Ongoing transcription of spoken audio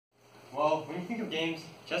Well, when you think of games,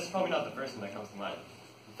 chess is probably not the first thing that comes to mind.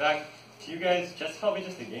 In fact, to you guys, chess is probably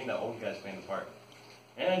just a game that old guys play in the park.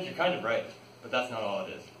 And you're kind of right, but that's not all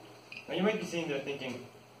it is. Now you might be sitting there thinking,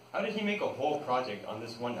 how did he make a whole project on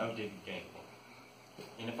this one outdated game?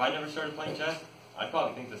 And if I never started playing chess, I'd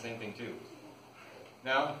probably think the same thing too.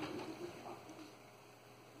 Now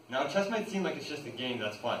chess might seem like it's just a game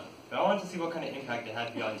that's fun, but I wanted to see what kind of impact it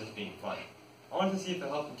had beyond just being fun. I wanted to see if it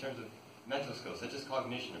helped in terms of mental skills, such as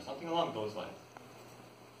cognition or something along those lines.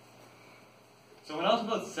 So when I was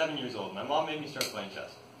about 7 years old, my mom made me start playing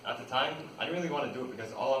chess. At the time, I didn't really want to do it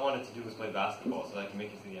because all I wanted to do was play basketball so that I could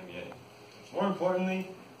make it to the NBA. More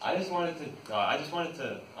importantly, it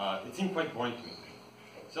seemed quite boring to me.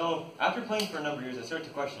 So after playing for a number of years, I started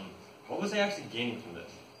to question, what was I actually gaining from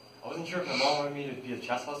this? I wasn't sure if my mom wanted me to be a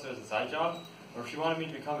chess hustler as a side job, or if she wanted me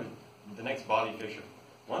to become the next Bobby Fischer.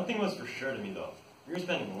 One thing was for sure to me though, we were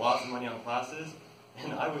spending lots of money on classes,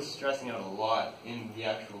 and I was stressing out a lot in the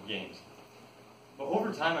actual games. But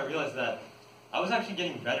over time I realized that I was actually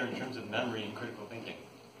getting better in terms of memory and critical thinking.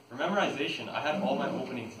 For memorization, I had all my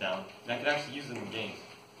openings down, and I could actually use them in games.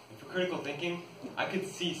 And for critical thinking, I could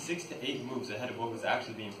see 6 to 8 moves ahead of what was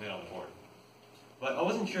actually being played on the board. But I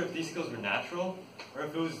wasn't sure if these skills were natural, or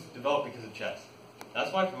if it was developed because of chess.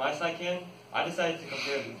 That's why for my SCICAN, I decided to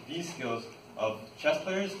compare these skills of chess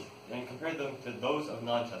players and compare them to those of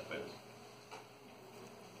non-chess players.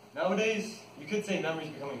 Nowadays, you could say memory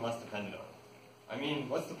is becoming less dependent on it. I mean,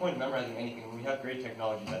 what's the point of memorizing anything when we have great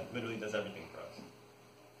technology that literally does everything for us?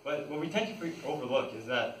 But what we tend to overlook is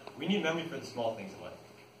that we need memory for the small things in life.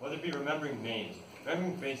 Whether it be remembering names,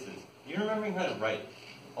 remembering faces, even remembering how to write.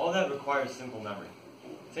 All that requires simple memory.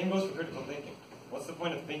 Same goes for critical thinking. What's the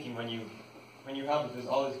point of thinking when you have there's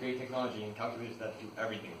all this great technology and calculators that do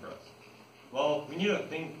everything for us? Well, we need to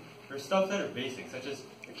think for stuff that are basic, such as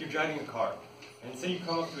if you're driving a car, and say you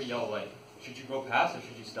come up to a yellow light. Should you go past or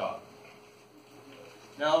should you stop?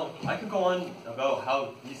 Now, I could go on about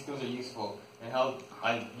how these skills are useful and how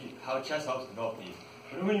chess helps develop these,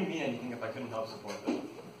 but it wouldn't mean anything if I couldn't help support them.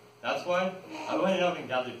 That's why I went out and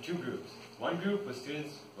gathered 2 groups. One group was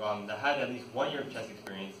students that had at least 1 year of chess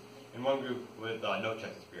experience, and one group with no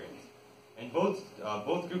chess experience. And both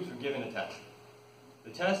groups were given a test.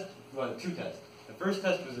 The test, 2 tests. The first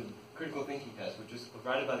test was a critical thinking test, which was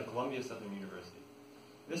provided by the Columbia Southern University.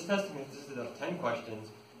 This test consisted of 10 questions,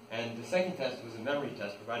 and the second test was a memory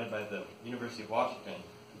test provided by the University of Washington,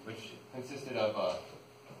 which consisted of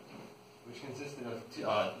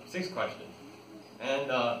 6 questions. And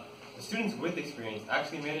the students with experience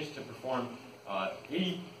actually managed to perform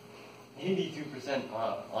 82%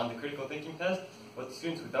 on the critical thinking test, but the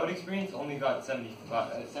students without experience only got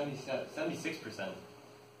 76%.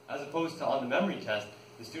 As opposed to on the memory test,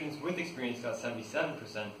 the students with experience got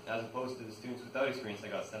 77%, as opposed to the students without experience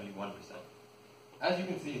that got 71%. As you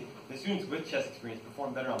can see, the students with chess experience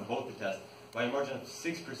performed better on both the tests by a margin of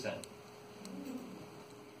 6%.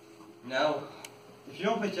 Now, if you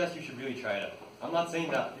don't play chess, you should really try it out. I'm not saying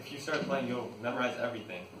that if you start playing, you'll memorize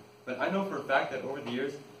everything, but I know for a fact that over the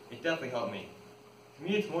years, it definitely helped me. To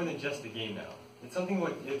me, it's more than just a game now. It's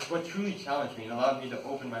what truly challenged me and allowed me to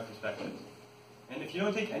open my perspectives. And if you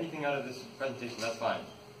don't take anything out of this presentation, that's fine.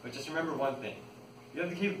 But just remember one thing. You have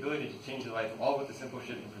the capability to change your life, all with a simple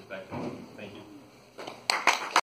shift in perspective. Thank you.